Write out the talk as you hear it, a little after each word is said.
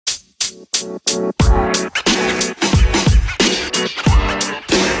Yo,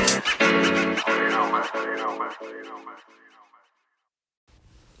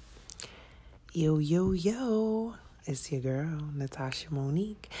 yo, yo, it's your girl, Natasha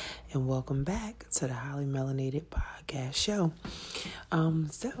Monique, and welcome back to the Highly Melanated Podcast Show.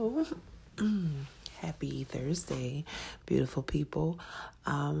 Happy Thursday, beautiful people.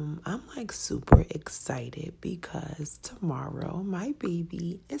 I'm like super excited because tomorrow my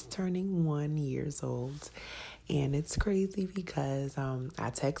baby is turning 1 year old, and it's crazy because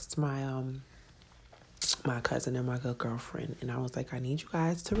I text my cousin and my good girlfriend, and I was like, I need you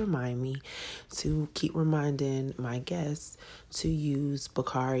guys to remind me to keep reminding my guests to use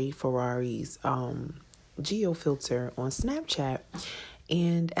Bakari Ferrari's geo filter on Snapchat.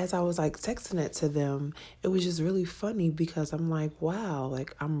 And as I was like texting it to them, it was just really funny because I'm like, wow,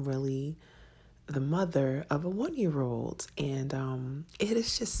 like I'm really the mother of a 1 year old, and it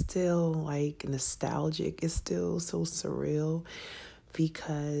is just still like nostalgic. It's still so surreal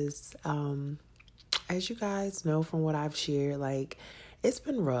because as you guys know from what I've shared, like it's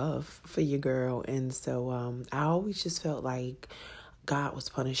been rough for your girl. And so I always just felt like God was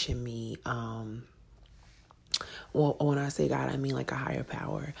punishing me. Well, when I say God, I mean like a higher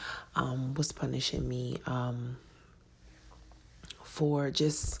power was punishing me for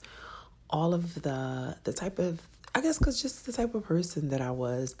just all of the type of, I guess, because just the type of person that I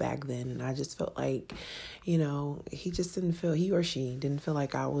was back then. And I just felt like, he or she didn't feel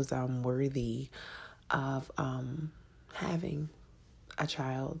like I was worthy of having a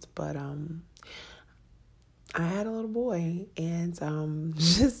child. But I had a little boy, and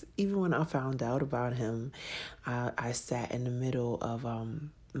just even when I found out about him, I sat in the middle of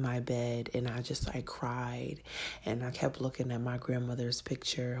my bed and I just like cried, and I kept looking at my grandmother's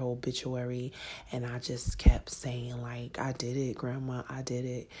picture, her obituary, and I just kept saying like, I did it, Grandma, I did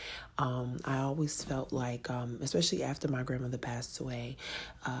it. I always felt like, especially after my grandmother passed away,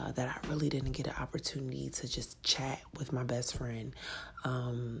 that I really didn't get an opportunity to just chat with my best friend,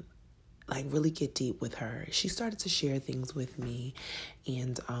 like really get deep with her. She started to share things with me,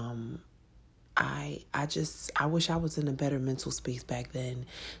 and I wish I was in a better mental space back then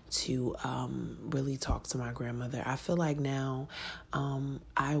to really talk to my grandmother. I feel like now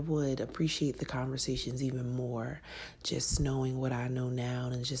I would appreciate the conversations even more, just knowing what I know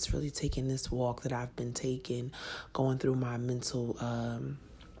now and just really taking this walk that I've been taking, going through my mental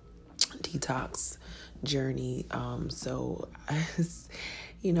detox journey.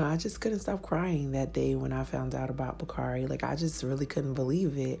 I just couldn't stop crying that day when I found out about Bakari. Like, I just really couldn't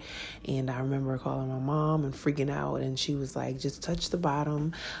believe it. And I remember calling my mom and freaking out. And she was like, just touch the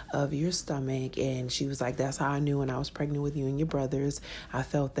bottom of your stomach. And she was like, that's how I knew when I was pregnant with you and your brothers. I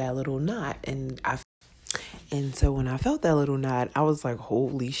felt that little knot. And so when I felt that little knot, I was like,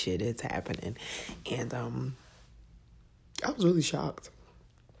 holy shit, it's happening. And I was really shocked.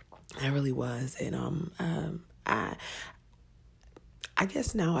 I really was. And I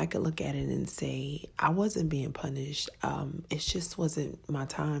guess now I could look at it and say I wasn't being punished. It just wasn't my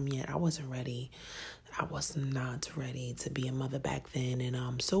time yet. I wasn't ready. I was not ready to be a mother back then. And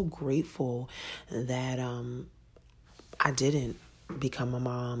I'm so grateful that I didn't become a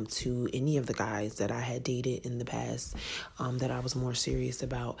mom to any of the guys that I had dated in the past, that I was more serious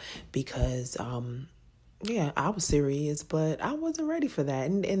about, because yeah, I was serious, but I wasn't ready for that.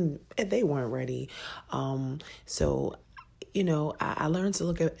 And they weren't ready. So I learned to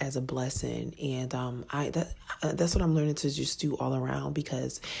look at it as a blessing, and that's what I'm learning to just do all around,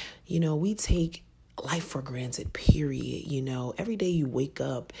 because we take life for granted, period. Every day you wake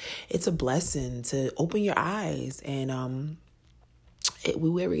up, it's a blessing to open your eyes, and we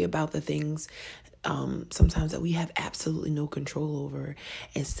worry about the things sometimes that we have absolutely no control over,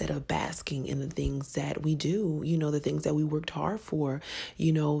 instead of basking in the things that we do, the things that we worked hard for,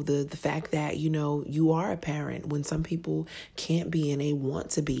 the fact that, you are a parent when some people can't be and they want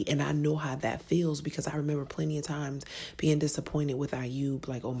to be. And I know how that feels, because I remember plenty of times being disappointed with Ayub,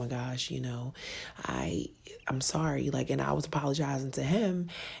 like, oh my gosh, I'm sorry, like, and I was apologizing to him,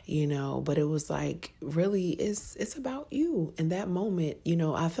 but it was like, really, it's about you. In that moment,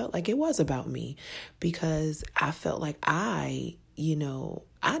 I felt like it was about me, because I felt like I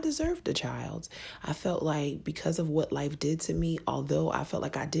deserved a child. I felt like, because of what life did to me, although I felt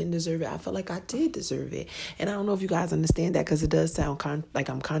like I didn't deserve it, I felt like I did deserve it. And I don't know if you guys understand that, because it does sound like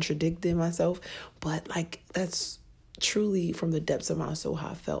I'm contradicting myself, but like, that's truly from the depths of my soul how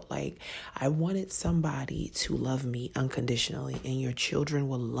I felt like I wanted somebody to love me unconditionally, and your children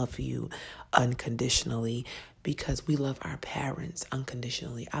will love you unconditionally, because we love our parents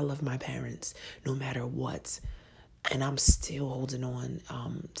unconditionally. I love my parents no matter what. And I'm still holding on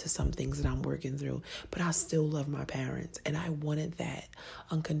to some things that I'm working through. But I still love my parents. And I wanted that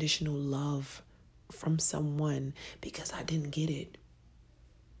unconditional love from someone because I didn't get it.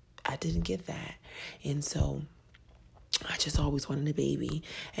 I didn't get that. And so I just always wanted a baby.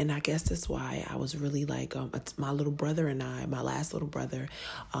 And I guess that's why I was really like, my little brother and I, my last little brother,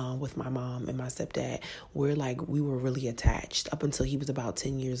 with my mom and my stepdad, we were really attached up until he was about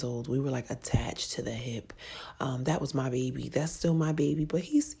 10 years old. We were like attached to the hip. That was my baby. That's still my baby. But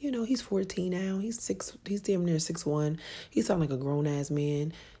he's 14 now. He's damn near 6'1". He sounds like a grown ass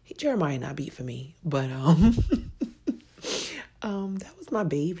man. Jeremiah not beat for me, but, that was my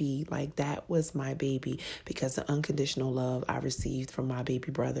baby. Like, that was my baby because the unconditional love I received from my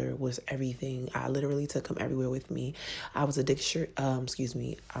baby brother was everything. I literally took him everywhere with me. I was a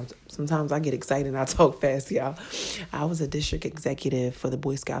sometimes I get excited and I talk fast, y'all. I was a district executive for the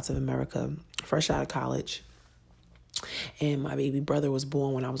Boy Scouts of America, fresh out of college. And my baby brother was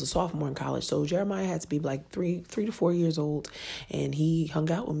born when I was a sophomore in college. So Jeremiah had to be like three to 4 years old. And he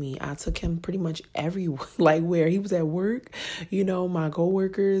hung out with me. I took him pretty much everywhere, like where he was at work. My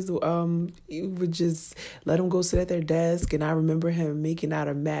coworkers would just let him go sit at their desk. And I remember him making out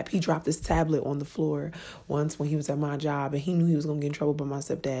a map. He dropped his tablet on the floor once when he was at my job. And he knew he was going to get in trouble by my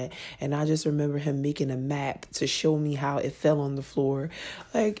stepdad. And I just remember him making a map to show me how it fell on the floor.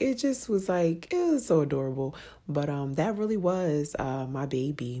 Like, it just was like, it was so adorable. But that really was my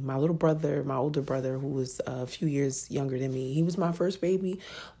baby. My little brother, my older brother, who was a few years younger than me. He was my first baby,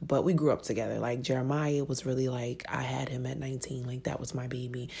 but we grew up together. Like, Jeremiah was really like, I had him at 19. Like, that was my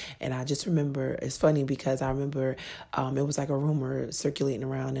baby. And I just remember, it's funny because I remember it was like a rumor circulating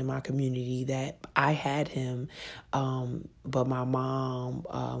around in my community that I had him, but my mom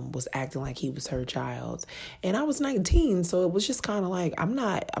was acting like he was her child. And I was 19, so it was just kind of like, I'm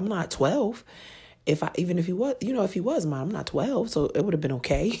not 12. If he was mine, I'm not 12, so it would have been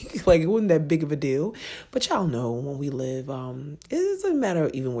okay. Like, it wasn't that big of a deal. But y'all know when we live, it doesn't matter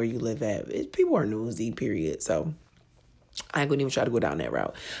even where you live at. People are nosy, period. So I ain't gonna even try to go down that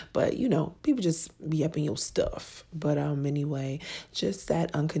route. But, people just be up in your stuff. But anyway, just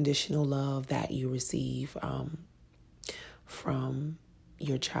that unconditional love that you receive from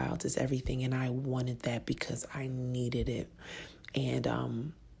your child is everything. And I wanted that because I needed it.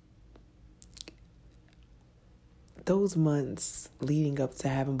 And those months leading up to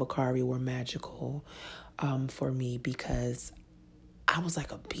having Bakari were magical for me because I was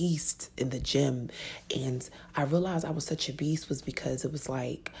like a beast in the gym. And I realized I was such a beast was because it was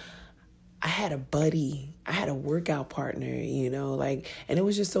like I had a buddy, I had a workout partner, and it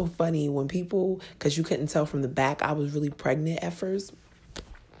was just so funny when because you couldn't tell from the back, I was really pregnant at first.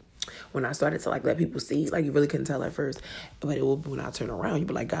 When I started to let people see, you really couldn't tell at first, but it will be when I turn around, you'd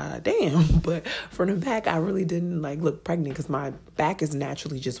be like, God damn. But from the back, I really didn't look pregnant because my back is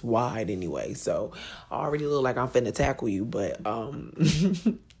naturally just wide anyway. So I already look like I'm finna tackle you, but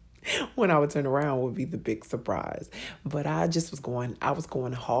when I would turn around would be the big surprise. But I was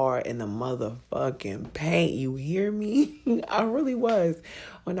going hard in the motherfucking paint. You hear me? I really was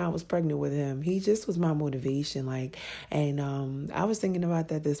when I was pregnant with him. He just was my motivation. And I was thinking about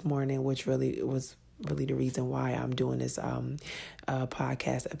that this morning, which really was really the reason why I'm doing this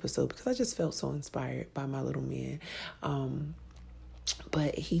podcast episode, because I just felt so inspired by my little man.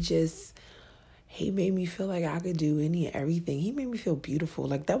 But he made me feel like I could do any and everything. He made me feel beautiful.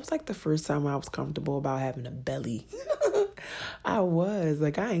 That was the first time I was comfortable about having a belly. I was. I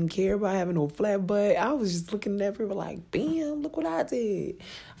didn't care about having no flat butt. I was just looking at people like, bam, look what I did.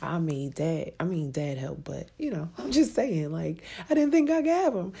 Dad helped, but, I'm just saying, I didn't think I could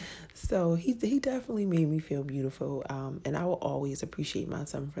have him. So he definitely made me feel beautiful. And I will always appreciate my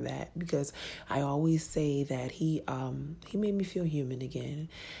son for that, because I always say that he made me feel human again.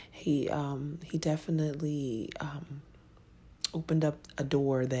 He definitely opened up a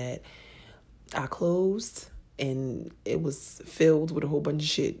door that I closed, and it was filled with a whole bunch of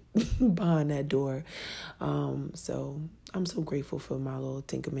shit behind that door. So I'm so grateful for my little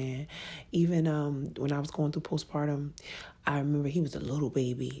Tinker Man. Even when I was going through postpartum, I remember he was a little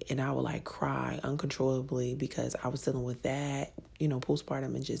baby, and I would cry uncontrollably because I was dealing with that,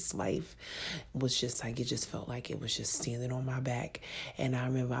 postpartum, and just life was just it just felt like it was just standing on my back. And I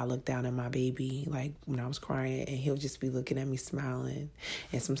remember I looked down at my baby, when I was crying, and he'll just be looking at me smiling.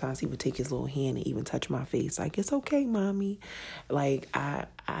 And sometimes he would take his little hand and even touch my face, it's okay, mommy. I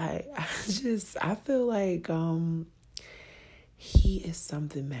feel like he is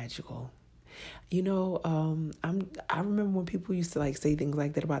something magical. I remember when people used to like say things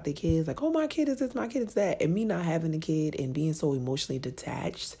like that about their kids, like, oh, my kid is this, my kid is that. And me not having a kid and being so emotionally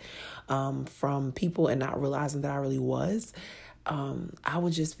detached from people and not realizing that I really was, I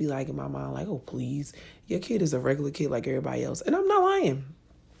would just be like in my mind, like, oh, please, your kid is a regular kid like everybody else. And I'm not lying.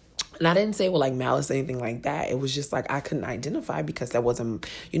 And I didn't say with like malice or anything like that. It was just like I couldn't identify because that wasn't,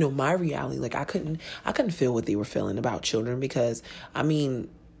 my reality. Like I couldn't feel what they were feeling about children because, I mean,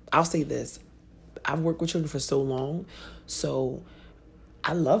 I'll say this. I've worked with children for so long, so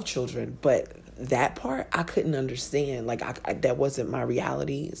I love children, but that part I couldn't understand. Like I that wasn't my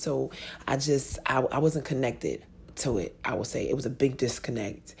reality. So I wasn't connected to it. I would say it was a big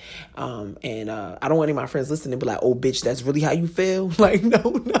disconnect. And I don't want any of my friends listening to be like, oh bitch, that's really how you feel. Like, no,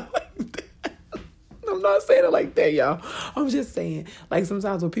 not like that. I'm not saying it like that, y'all. I'm just saying, like,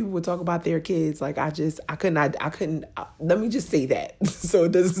 sometimes when people would talk about their kids, like, I couldn't, let me just say that. So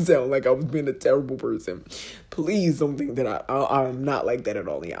it doesn't sound like I was being a terrible person. Please don't think that I'm not like that at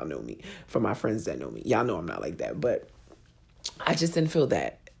all. Y'all know me. For my friends that know me, y'all know I'm not like that. But I just didn't feel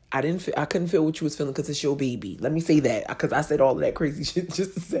that. I couldn't feel what you was feeling because it's your baby. Let me say that, because I said all of that crazy shit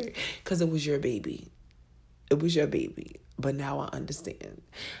just to say, because it was your baby. It was your baby. But now I understand.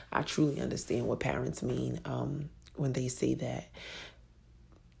 I truly understand what parents mean when they say that.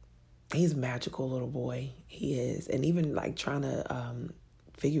 He's a magical little boy. He is. And even like trying to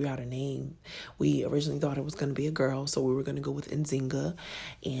figure out a name. We originally thought it was going to be a girl, so we were going to go with Nzinga.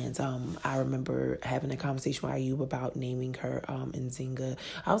 And I remember having a conversation with Ayub about naming her Nzinga.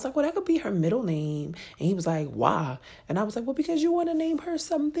 I was like, well, that could be her middle name. And he was like, why? And I was like, well, because you want to name her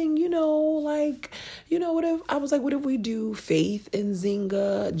something, what if, I was like, what if we do Faith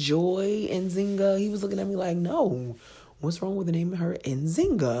Nzinga, Joy Nzinga? He was looking at me like, no. What's wrong with naming her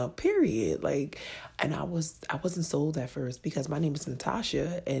Nzinga, period? Like, and I wasn't sold at first because my name is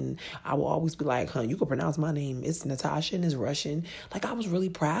Natasha, and I will always be like, you can pronounce my name. It's Natasha and it's Russian. Like, I was really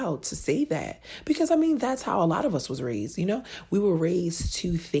proud to say that because, I mean, that's how a lot of us was raised, We were raised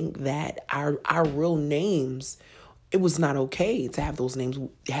to think that our real names, it was not okay to have those names.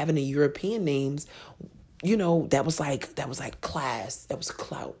 Having the European names, that was like class, that was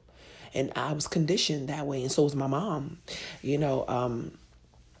clout. And I was conditioned that way, and so was my mom.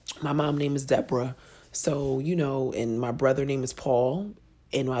 My mom's name is Deborah. So, and my brother name is Paul,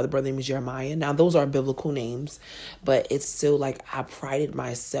 and my other brother name is Jeremiah. Now, those are biblical names, but it's still like I prided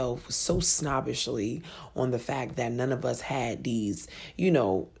myself so snobbishly on the fact that none of us had these,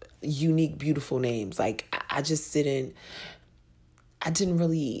 unique, beautiful names. Like, I didn't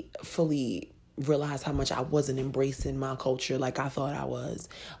really fully realize how much I wasn't embracing my culture like I thought I was.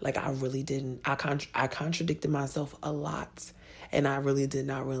 Like, I really didn't. I contradicted myself a lot, and I really did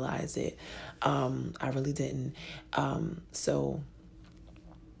not realize it. I really didn't. So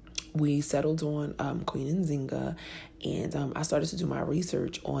we settled on Queen Nzinga, and I started to do my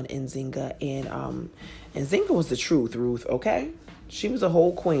research on Nzinga, and Nzinga was the truth, Ruth, okay? She was a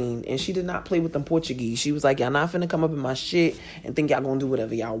whole queen, and she did not play with them Portuguese. She was like, y'all not finna come up in my shit and think y'all gonna do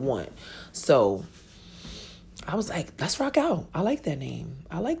whatever y'all want. So I was like, let's rock out. I like that name.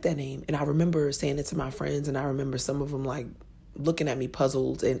 And I remember saying it to my friends, and I remember some of them like looking at me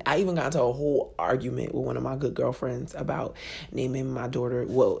puzzled. And I even got into a whole argument with one of my good girlfriends about naming my daughter.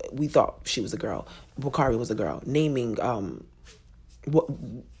 Well, we thought she was a girl. Bakari was a girl. Naming,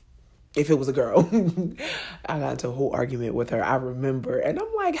 if it was a girl. I got into a whole argument with her, I remember. And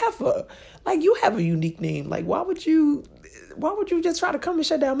I'm like, Heifer, like, you have a unique name. Like, why would you just try to come and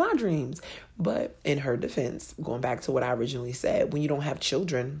shut down my dreams? But in her defense, going back to what I originally said, when you don't have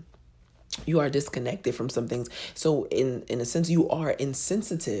children, you are disconnected from some things. So in a sense, you are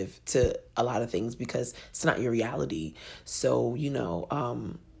insensitive to a lot of things because it's not your reality. So,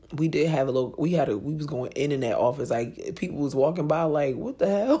 we did have we was going in that office. Like, people was walking by like, what the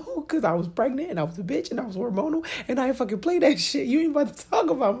hell? Because I was pregnant and I was a bitch and I was hormonal and I ain't fucking play that shit. You ain't about to talk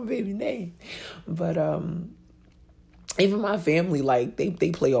about my baby name. But, even my family, like, they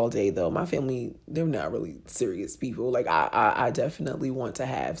play all day though. My family, they're not really serious people. Like, I definitely want to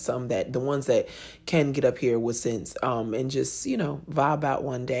have some the ones that can get up here with sense, and just, vibe out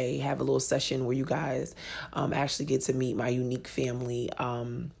one day, have a little session where you guys, actually get to meet my unique family.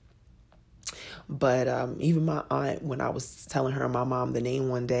 But even my aunt, when I was telling her and my mom the name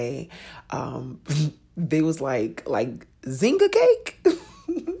one day, they was like Zinga cake.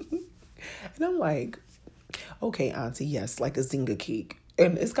 And I'm like, okay, auntie, yes, like a Zinga cake.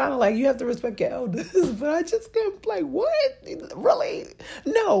 And it's kind of like, you have to respect your elders. But I just kept like, what? Really?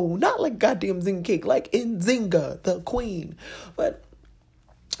 No, not like goddamn Zinga cake, like in Zinga, the queen. But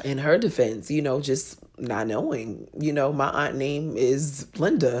in her defense, just not knowing, my aunt name is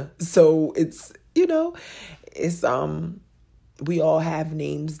Linda. So it's, we all have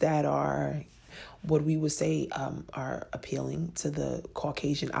names that are what we would say are appealing to the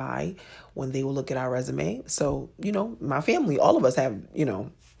Caucasian eye when they will look at our resume. So, my family, all of us have,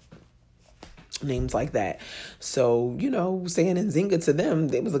 names like that. So, saying Nzinga to them,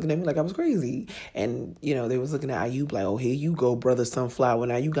 they was looking at me like I was crazy. And, they was looking at Ayub like, oh, here you go, brother Sunflower.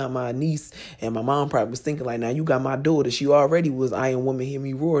 Now you got my niece. And my mom probably was thinking like, now you got my daughter. She already was Iron Woman, hear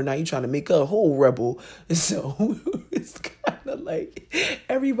me roar. Now you trying to make her a whole rebel. So it's kind of like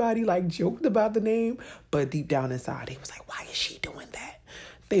everybody like joked about the name. But deep down inside, they was like, why is she doing that?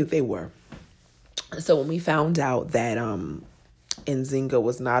 They were. So when we found out that Nzinga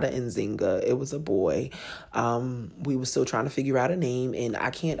was not an Nzinga, it was a boy. We were still trying to figure out a name, and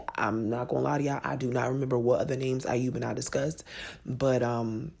I'm not gonna lie to y'all, I do not remember what other names Ayub and I discussed, but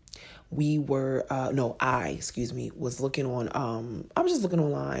was looking on, I was just looking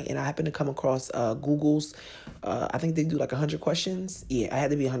online, and I happened to come across Google's, I think they do like 100 questions. Yeah, I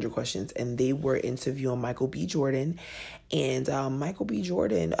had to be 100 questions, and they were interviewing Michael B. Jordan, and Michael B.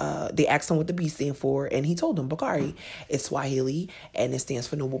 Jordan, they asked him what the B stand for, and he told them, Bakari, it's Swahili, and it stands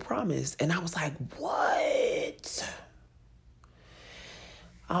for Noble Promise, and I was like, what?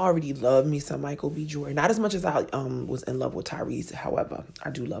 I already love me some Michael B. Jordan. Not as much as I was in love with Tyrese. However, I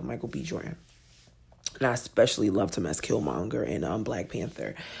do love Michael B. Jordan. And I especially loved him as Killmonger in Black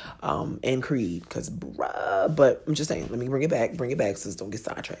Panther and Creed. But I'm just saying, let me bring it back so don't get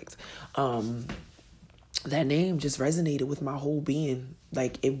sidetracked. That name just resonated with my whole being.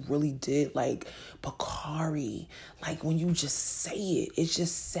 Like, it really did. Like, Bakari. Like, when you just say it, it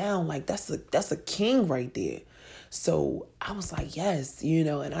just sound like that's a king right there. So I was like, yes,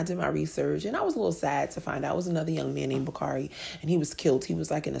 and I did my research, and I was a little sad to find out it was another young man named Bakari, and he was killed. He was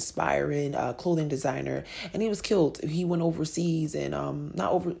like an aspiring clothing designer, and he was killed. He went overseas and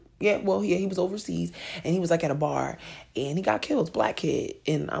he was overseas, and he was like at a bar, and he got killed, black kid.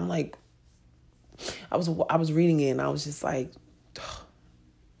 And I'm like, I was reading it, and I was just like,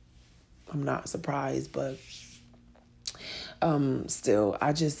 I'm not surprised, but still,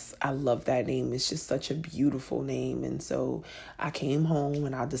 I love that name. It's just such a beautiful name. And so I came home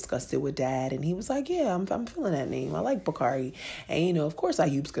and I discussed it with Dad, and he was like, yeah, I'm feeling that name. I like Bakari. And, of course,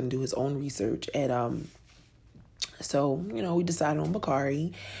 Ayub's going to do his own research. And so, we decided on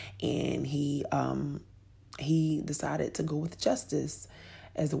Bakari, and he decided to go with Justice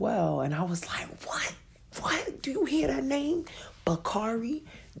as well. And I was like, what? What? Do you hear that name? Bakari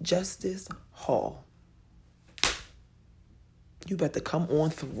Justice Hall. You better come on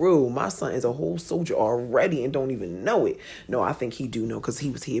through. My son is a whole soldier already and don't even know it. No, I think he do know because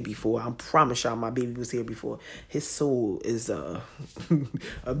he was here before. I promise y'all my baby was here before. His soul is of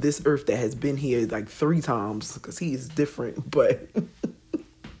this earth that has been here like 3 times because he is different. But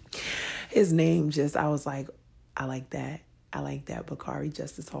his name I was like, I like that. I like that. Bakari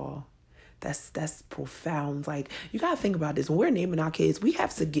Justice Hall. That's profound. Like, you gotta think about this. When we're naming our kids, we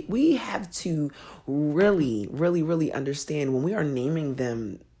have to really, really, really understand when we are naming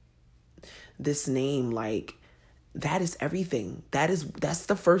them this name, like, that is everything. That's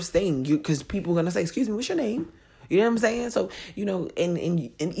the first thing. Because people are gonna say, excuse me, what's your name? You know what I'm saying? So,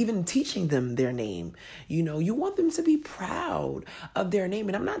 and even teaching them their name, you want them to be proud of their name.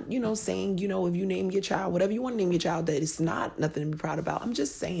 And I'm not, saying, if you name your child, whatever you want to name your child, that it's not nothing to be proud about. I'm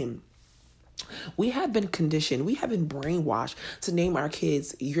just saying, we have been conditioned, we have been brainwashed to name our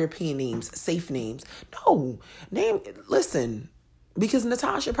kids European names, safe names. No, listen, because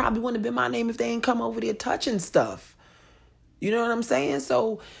Natasha probably wouldn't have been my name if they ain't come over there touching stuff. You know what I'm saying?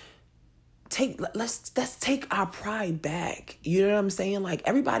 So let's take our pride back. You know what I'm saying? Like,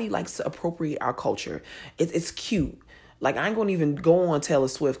 everybody likes to appropriate our culture. It's cute. Like, I ain't going to even go on Taylor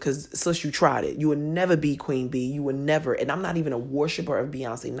Swift because sis, you tried it. You would never be Queen Bee. You would never. And I'm not even a worshiper of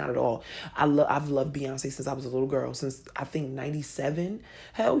Beyonce. Not at all. I've loved Beyonce since I was a little girl. Since, I think, 97.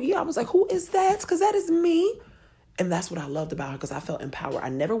 Hell yeah. I was like, who is that? Because that is me. And that's what I loved about her, because I felt empowered. I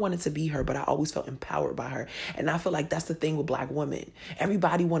never wanted to be her, but I always felt empowered by her. And I feel like that's the thing with Black women.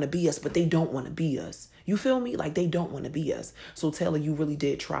 Everybody want to be us, but they don't want to be us. You feel me? Like, they don't want to be us. So Taylor, you really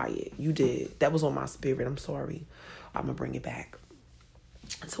did try it. You did. That was on my spirit. I'm sorry. I'm going to bring it back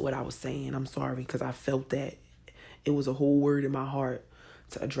to what I was saying. I'm sorry, because I felt that it was a whole word in my heart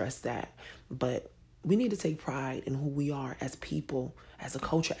to address that. But we need to take pride in who we are as people, as a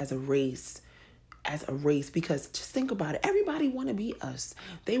culture, as a race, because just think about it. Everybody want to be us.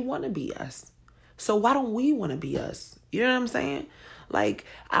 They want to be us. So why don't we want to be us? You know what I'm saying? Like,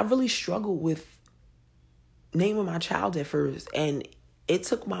 I really struggled with naming my child at first, and it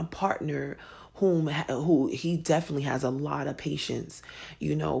took my partner who he definitely has a lot of patience,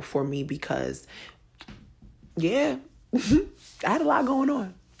 for me, because yeah, I had a lot going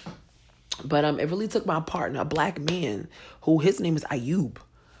on. But it really took my partner, a black man, who his name is Ayub.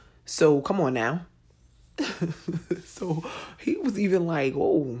 So come on now. So he was even like,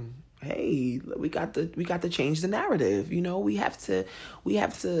 "Oh, hey, we got to change the narrative. We have to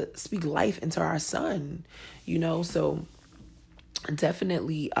speak life into our son. So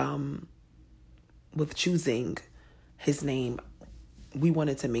definitely with choosing his name, we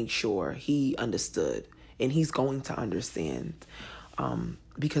wanted to make sure he understood, and he's going to understand,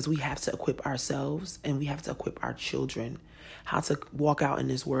 because we have to equip ourselves and we have to equip our children how to walk out in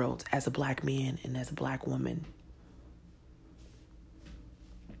this world as a black man and as a black woman.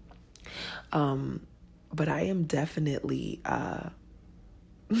 But I am definitely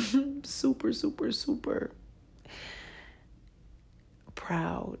super, super, super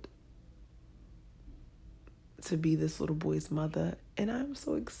proud to be this little boy's mother. And I'm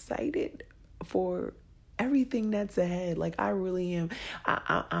so excited for everything that's ahead. Like, I really am.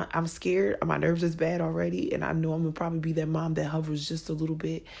 I'm scared. My nerves is bad already. And I know I'm going to probably be that mom that hovers just a little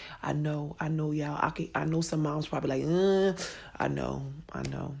bit. I know y'all. I know some moms probably like, I know.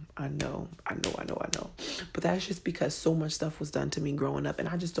 But that's just because so much stuff was done to me growing up, and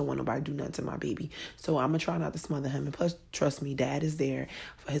I just don't want nobody to do nothing to my baby. So I'm going to try not to smother him. And plus, trust me, dad is there.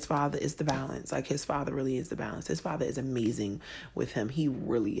 His father is the balance. Like, his father really is the balance. His father is amazing with him. He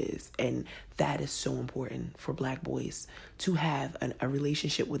really is. And that is so important for black boys to have a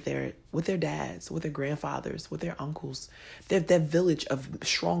relationship with their dads, with their grandfathers, with their uncles. That village of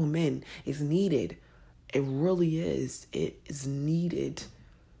strong men is needed. It really is. It is needed.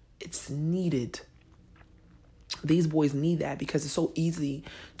 It's needed. These boys need that, because it's so easy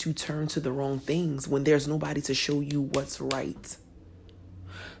to turn to the wrong things when there's nobody to show you what's right.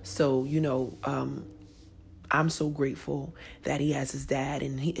 So, I'm so grateful that he has his dad,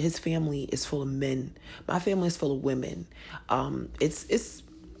 and his family is full of men. My family is full of women. It's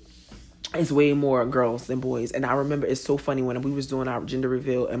way more girls than boys. And I remember, it's so funny when we was doing our gender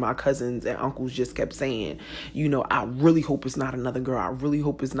reveal, and my cousins and uncles just kept saying, I really hope it's not another girl. I really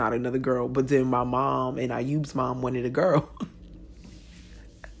hope it's not another girl. But then my mom and Ayub's mom wanted a girl.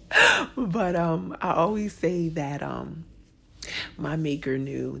 But I always say that my maker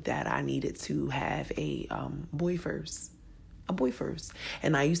knew that I needed to have a boy first.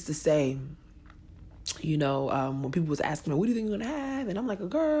 And I used to say, when people was asking me, what do you think you're going to have? And I'm like, a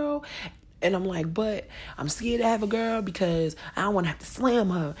girl. And I'm like, but I'm scared to have a girl because I don't want to have to slam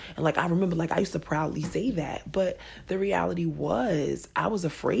her. And I remember, I used to proudly say that. But the reality was, I was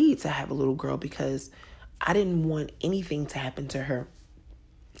afraid to have a little girl because I didn't want anything to happen to her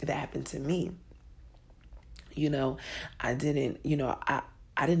that happened to me. I didn't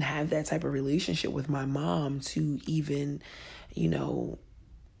have that type of relationship with my mom to even,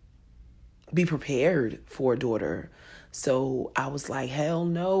 be prepared for a daughter. So I was like, hell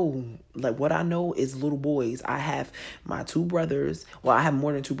no. What I know is little boys. I have my two brothers. Well, I have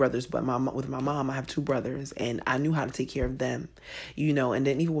more than two brothers, but with my mom, I have two brothers, and I knew how to take care of them, and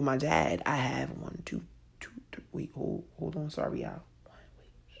then even with my dad, I have one, two, three, wait, hold on. Sorry, y'all.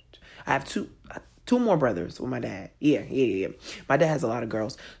 I have two more brothers with my dad. Yeah. My dad has a lot of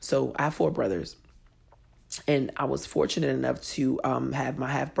girls. So I have 4 brothers. And I was fortunate enough to have my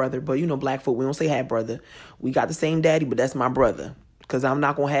half brother. But black folk, we don't say half brother. We got the same daddy, but that's my brother. Because I'm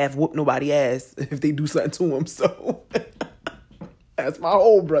not going to half whoop nobody ass if they do something to him. So that's my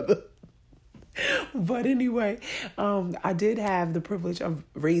whole brother. But anyway, I did have the privilege of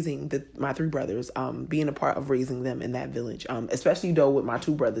raising my 3 brothers, being a part of raising them in that village, especially though with my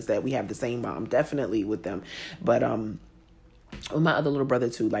 2 brothers that we have the same mom, definitely with them. But with my other little brother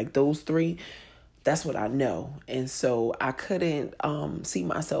too, those 3, that's what I know. And so I couldn't see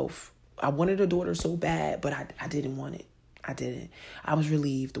myself. I wanted a daughter so bad, but I didn't want it. I didn't. I was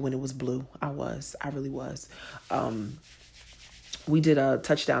relieved when it was blue. I really was. We did a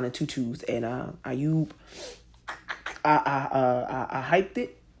touchdown in tutus, and Ayub, I hyped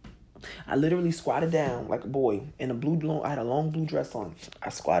it. I literally squatted down like a boy in I had a long blue dress on. I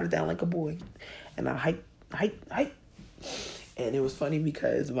squatted down like a boy, and I hyped. And it was funny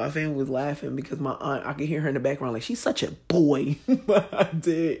because my family was laughing because my aunt, I could hear her in the background like, she's such a boy. But I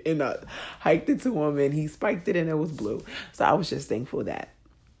did, and I hiked it to him, and he spiked it, and it was blue. So I was just thankful that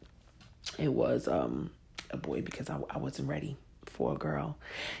it was a boy, because I wasn't ready for a girl.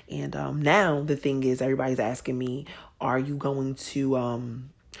 And now the thing is, everybody's asking me, are you going to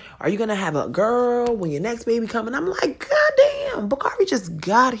Are you going to have a girl when your next baby coming? I'm like, God damn, Bakari just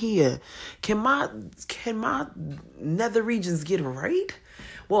got here. Can my nether regions get right?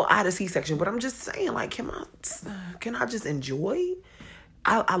 Well, I had a C-section, but I'm just saying, like, can I just enjoy?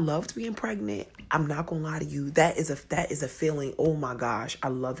 I loved being pregnant. I'm not gonna lie to you. That is a feeling. Oh my gosh, I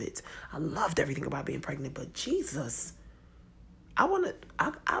love it. I loved everything about being pregnant. But Jesus,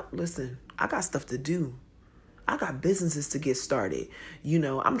 listen. I got stuff to do. I got businesses to get started.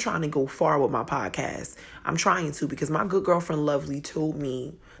 I'm trying to go far with my podcast. I'm trying to, because my good girlfriend Lovely told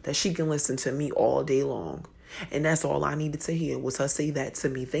me that she can listen to me all day long. And that's all I needed to hear was her say that to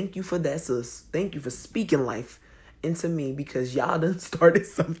me. Thank you for that, sis. Thank you for speaking life into me, because y'all done started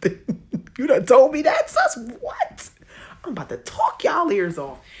something. You done told me that, sis. What? I'm about to talk y'all ears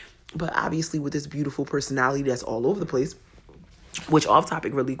off. But obviously with this beautiful personality that's all over the place, which off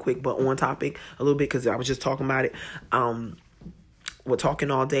topic really quick, but on topic a little bit, because I was just talking about it. We're talking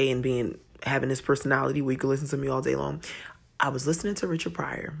all day and having this personality where you can listen to me all day long. I was listening to Richard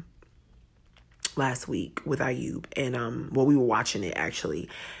Pryor last week with Ayub, and we were watching it actually,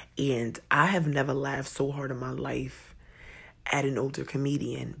 and I have never laughed so hard in my life at an older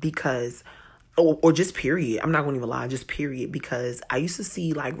comedian, because or just period. I'm not going to even lie, just period. Because I used to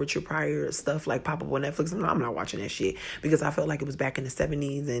see like Richard Pryor stuff like pop up on Netflix. I'm not watching that shit, because I felt like it was back in the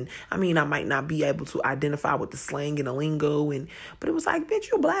 70s. And I mean, I might not be able to identify with the slang and the lingo, but it was like,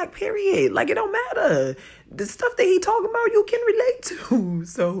 bitch, you're black, period. Like, it don't matter. The stuff that he talking about, you can relate to.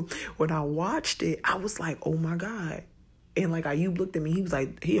 So when I watched it, I was like, oh my God. And like Ayub looked at me, he was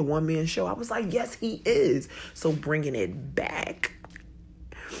like, he a one-man show. I was like, yes, he is. So bringing it back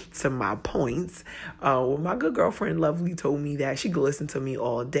to my points, when my good girlfriend Lovely told me that she could listen to me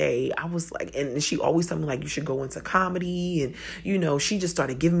all day, I was like, and she always told me like, you should go into comedy, and she just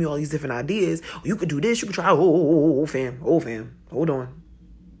started giving me all these different ideas. You could do this, you could try. Fam, hold on,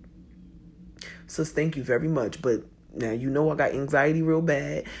 sis, thank you very much, but now I got anxiety real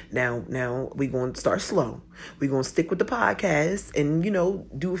bad. Now we gonna start slow. We gonna stick with the podcast and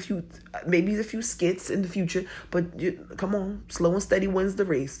do maybe a few skits in the future. But come on, slow and steady wins the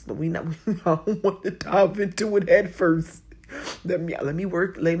race. I don't want to dive into it head first. Let me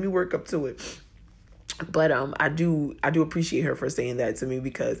work up to it. But I do appreciate her for saying that to me,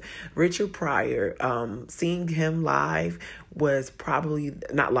 because Richard Pryor, seeing him live was probably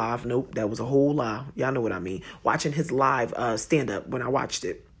not live. Nope, that was a whole lie. Y'all know what I mean. Watching his live stand up when I watched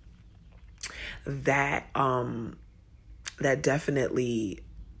it, that definitely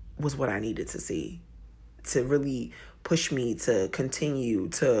was what I needed to see to really push me to continue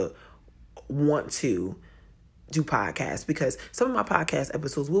to want to do podcasts, because some of my podcast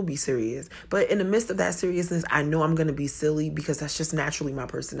episodes will be serious, but in the midst of that seriousness, I know I'm going to be silly, because that's just naturally my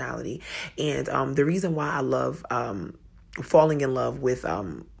personality. And the reason why I love falling in love with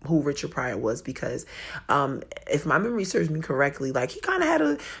who Richard Pryor was, because if my memory serves me correctly, like, he kind of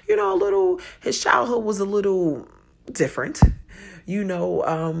had his childhood was a little different,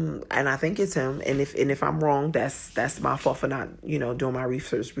 and I think it's him. And if I'm wrong, that's my fault for not doing my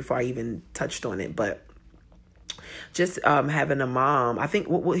research before I even touched on it. But just having a mom, I think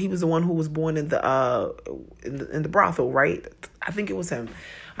he was the one who was born in the brothel, right? I think it was him.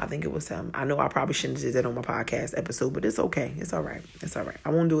 I know I probably shouldn't have did that on my podcast episode, but it's okay. It's all right. I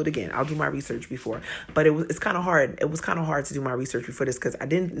won't do it again. I'll do my research before. But it's kind of hard. It was kind of hard to do my research before this, because I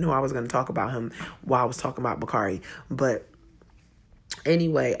didn't know I was going to talk about him while I was talking about Bakari. But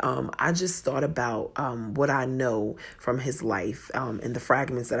anyway, I just thought about what I know from his life, and the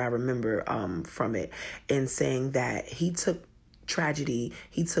fragments that I remember from it, and saying that he took tragedy,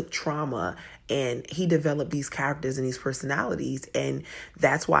 he took trauma, and he developed these characters and these personalities, and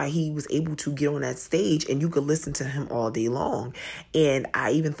that's why he was able to get on that stage and you could listen to him all day long. And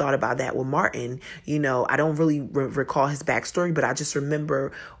I even thought about that with Martin. I don't really recall his backstory, but I just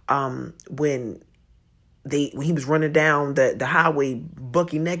remember when he was running down the highway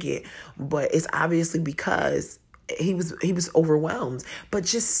bucky naked, but it's obviously because he was overwhelmed. But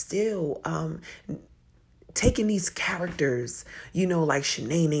just still taking these characters, like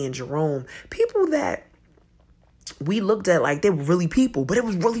Shanae and Jerome, people that we looked at like they were really people, but it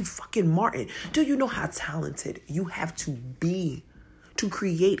was really fucking Martin. Do you know how talented you have to be to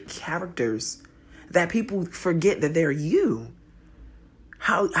create characters that people forget that they're you?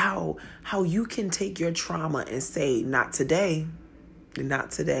 How you can take your trauma and say, not today,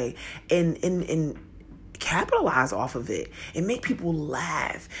 and capitalize off of it and make people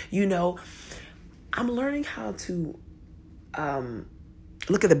laugh. I'm learning how to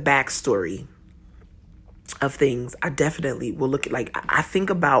look at the backstory of things. I definitely will look at, like, I think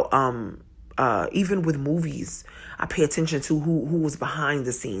about Even with movies, I pay attention to who was behind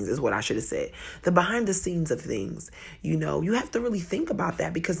the scenes, is what I should have said. The behind the scenes of things. You have to really think about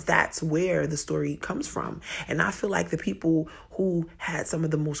that, because that's where the story comes from. And I feel like the people who had some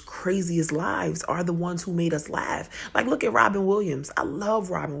of the most craziest lives are the ones who made us laugh. Like, look at Robin Williams. I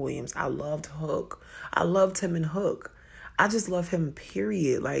love Robin Williams. I loved Hook. I loved him in Hook. I just love him,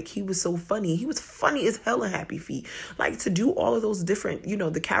 period. Like, he was so funny. He was funny as hell in Happy Feet. Like, to do all of those different,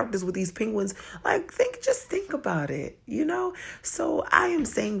 the characters with these penguins, like, just think about it, So I am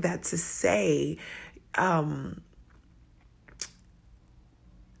saying that to say, the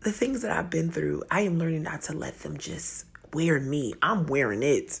things that I've been through, I am learning not to let them just wear me. I'm wearing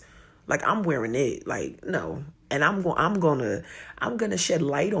it. Like, I'm wearing it. Like, no. And I'm gonna shed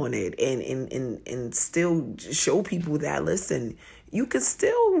light on it and still show people that, listen, you can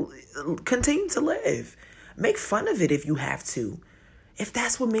still continue to live. Make fun of it if you have to. If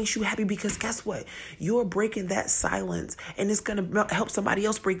that's what makes you happy, because guess what? You're breaking that silence, and it's gonna help somebody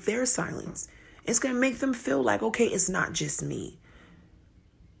else break their silence. It's gonna make them feel like, okay, it's not just me.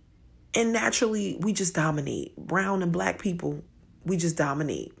 And naturally, we just dominate. Brown and black people, we just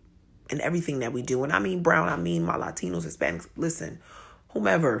dominate in everything that we do. And I mean brown, I mean my Latinos, Hispanics, listen,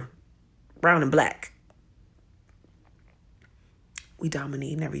 whomever, brown and black. We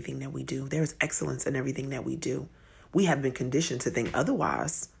dominate in everything that we do. There's excellence in everything that we do. We have been conditioned to think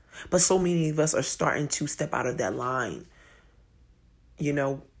otherwise. But so many of us are starting to step out of that line,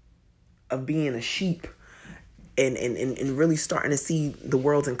 of being a sheep and really starting to see the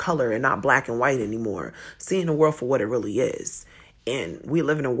world in color and not black and white anymore. Seeing the world for what it really is. And we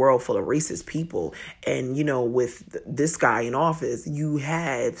live in a world full of racist people. And, with this guy in office, you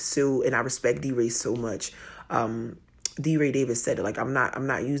have and I respect D-Ray so much. D-Ray Davis said it, like, I'm not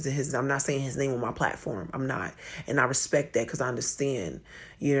saying his name on my platform. I'm not. And I respect that, because I understand,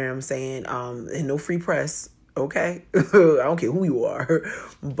 you know what I'm saying? And no free press. Okay. I don't care who you are,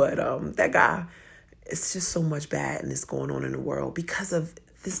 but, that guy, it's just so much badness going on in the world because of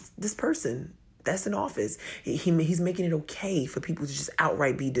this person that's in office. He's making it okay for people to just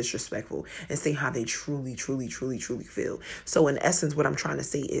outright be disrespectful and say how they truly, truly, truly, truly feel. So in essence, what I'm trying to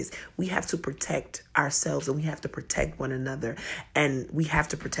say is we have to protect ourselves, and we have to protect one another, and we have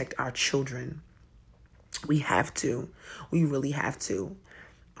to protect our children. We have to. We really have to.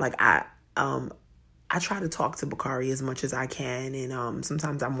 Like, I try to talk to Bakari as much as I can, and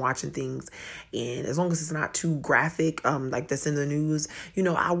sometimes I'm watching things, and as long as it's not too graphic, like that's in the news,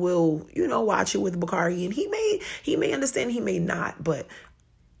 I will, watch it with Bakari, and he may understand, he may not, but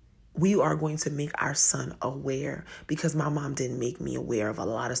we are going to make our son aware, because my mom didn't make me aware of a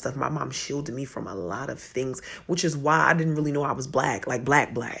lot of stuff. My mom shielded me from a lot of things, which is why I didn't really know I was black, like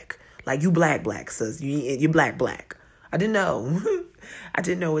black, like you black, sis, you black. I didn't know. I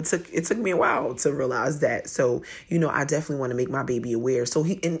didn't know. It took me a while to realize that. So, I definitely want to make my baby aware. So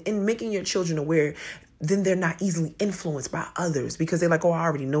in making your children aware, then they're not easily influenced by others, because they're like, oh, I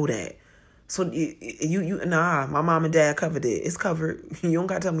already know that. So nah, my mom and dad covered it. It's covered. You don't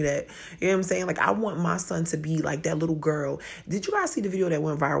gotta tell me that. You know what I'm saying? Like, I want my son to be like that little girl. Did you guys see the video that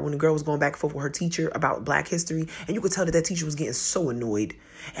went viral when the girl was going back and forth with her teacher about Black history? And you could tell that teacher was getting so annoyed.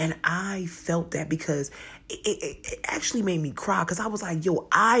 And I felt that, because it actually made me cry, because I was like, yo,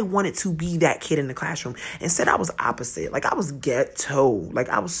 I wanted to be that kid in the classroom. Instead, I was opposite. Like, I was ghetto. Like,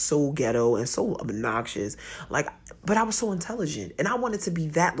 I was so ghetto and so obnoxious. Like, but I was so intelligent. And I wanted to be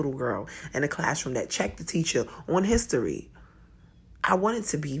that little girl in the classroom that checked the teacher on history. I wanted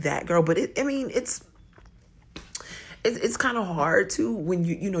to be that girl. But it's kind of hard to when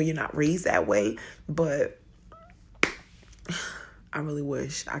you're not raised that way. But I really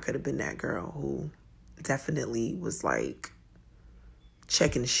wish I could have been that girl who definitely was like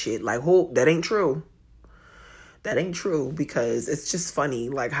checking shit. Like, oh, that ain't true. That ain't true, because it's just funny,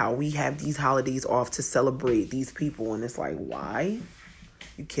 like how we have these holidays off to celebrate these people, and it's like, why?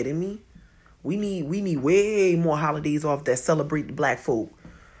 You kidding me? We need way more holidays off that celebrate the black folk.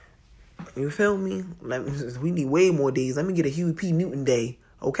 You feel me? We need way more days. Let me get a Huey P. Newton day,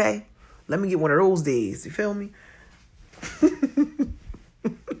 okay? Let me get one of those days. You feel me?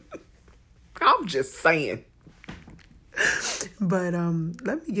 I'm just saying. But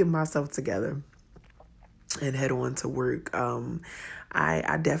let me get myself together and head on to work.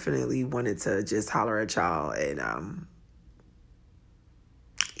 I definitely wanted to just holler at y'all, and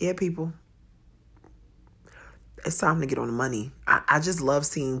yeah, people, it's time to get on the money. I just love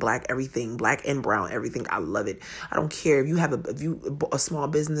seeing black everything, black and brown everything. I love it. I don't care if you have a small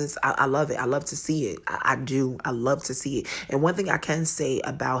business. I love it. I love to see it. I do. I love to see it. And one thing I can say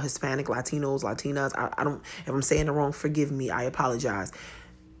about Hispanic, Latinos, Latinas, I don't, if I'm saying it wrong, forgive me. I apologize.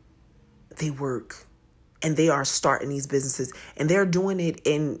 they work. And they are starting these businesses, and they're doing it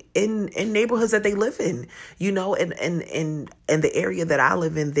in neighborhoods that they live in, you know, and the area that I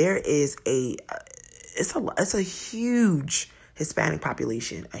live in, there is it's a huge Hispanic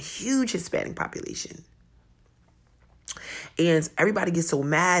population, And everybody gets so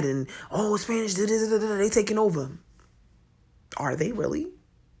mad and, oh, Spanish, they taking over. Are they really?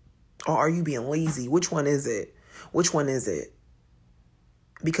 Or are you being lazy? Which one is it?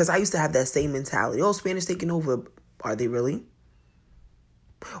 Because I used to have that same mentality. Oh, Spanish taking over. Are they really?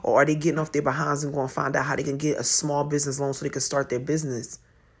 Or are they getting off their behinds and going to find out how they can get a small business loan so they can start their business?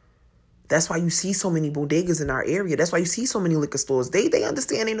 That's why you see so many bodegas in our area. That's why you see so many liquor stores. They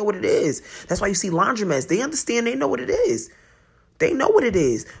understand, they know what it is. That's why you see laundromats. They understand, they know what it is. They know what it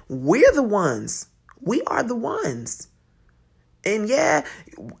is. We're the ones. We are the ones. And yeah,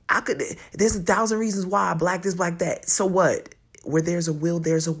 there's 1,000 reasons why, black this, black that. So what? Where there's a will,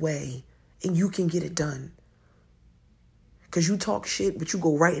 there's a way. And you can get it done. Because you talk shit, but you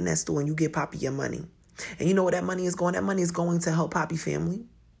go right in that store and you get Poppy your money. And you know where that money is going? That money is going to help Poppy family.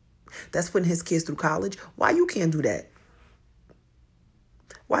 That's putting his kids through college. Why you can't do that?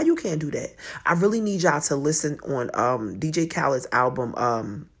 I really need y'all to listen on DJ Khaled's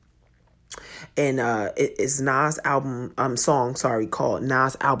album. It's Nas' song called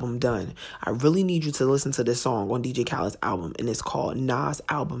Nas' Album Done. I really need you to listen to this song on DJ Khaled's album, and it's called Nas'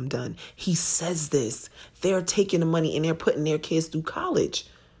 Album Done. He says this. They're taking the money and they're putting their kids through college.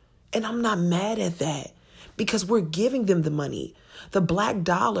 And I'm not mad at that because we're giving them the money. The black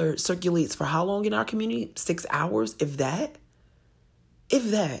dollar circulates for how long in our community? 6 hours, if that.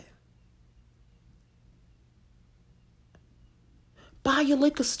 Buy your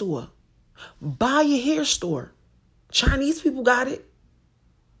liquor store. Buy your hair store. Chinese people got it.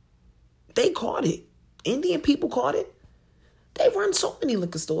 They caught it. Indian people caught it. They run so many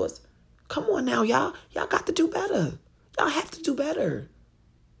liquor stores. Come on now, y'all. Y'all got to do better. Y'all have to do better.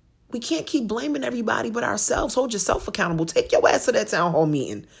 We can't keep blaming everybody but ourselves. Hold yourself accountable. Take your ass to that town hall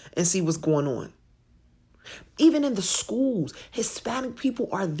meeting and see what's going on. Even in the schools, Hispanic people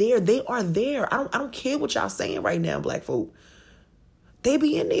are there. They are there. I don't care what y'all saying right now, black folk. They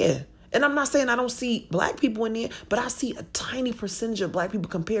be in there. And I'm not saying I don't see black people in there, but I see a tiny percentage of black people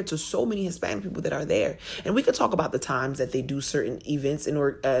compared to so many Hispanic people that are there. And we could talk about the times that they do certain events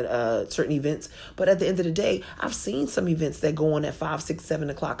but at the end of the day, I've seen some events that go on at 5, 6, 7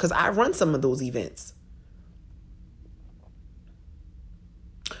 o'clock because I run some of those events.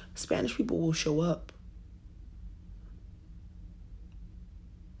 Spanish people will show up.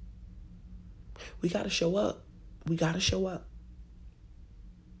 We got to show up.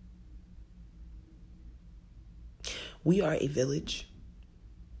 We are a village.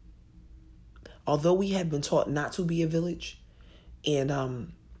 Although we had been taught not to be a village. And I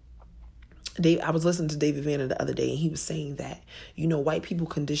was listening to David Vanner the other day, and he was saying that, white people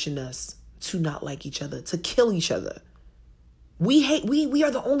condition us to not like each other, to kill each other. We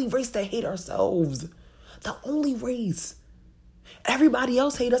are the only race that hate ourselves. The only race. Everybody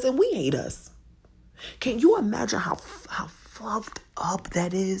else hate us and we hate us. Can you imagine how fucked up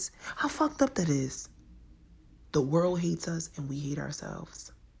that is? How fucked up that is? The world hates us and we hate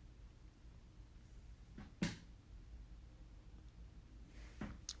ourselves.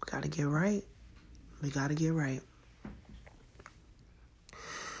 We gotta get right.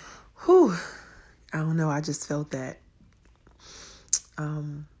 Whew. I don't know. I just felt that. But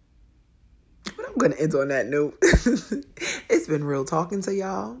I'm going to end on that note. It's been real talking to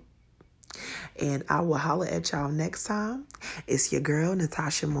y'all. And I will holler at y'all next time. It's your girl,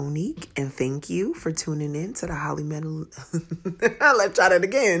 Natasha Monique. And thank you for tuning in to the Holly Metal. Let's try that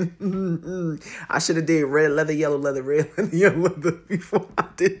again. I should have did red leather, yellow leather, red leather, yellow leather before I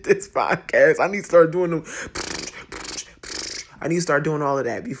did this podcast. I need to start doing them. I need to start doing all of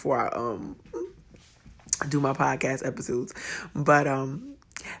that before I do my podcast episodes. But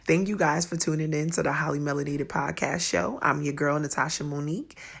thank you guys for tuning in to the Holly Melanated Podcast Show. I'm your girl, Natasha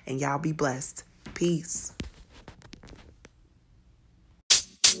Monique, and y'all be blessed. Peace.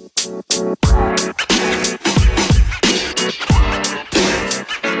 You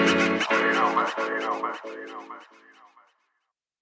know, man.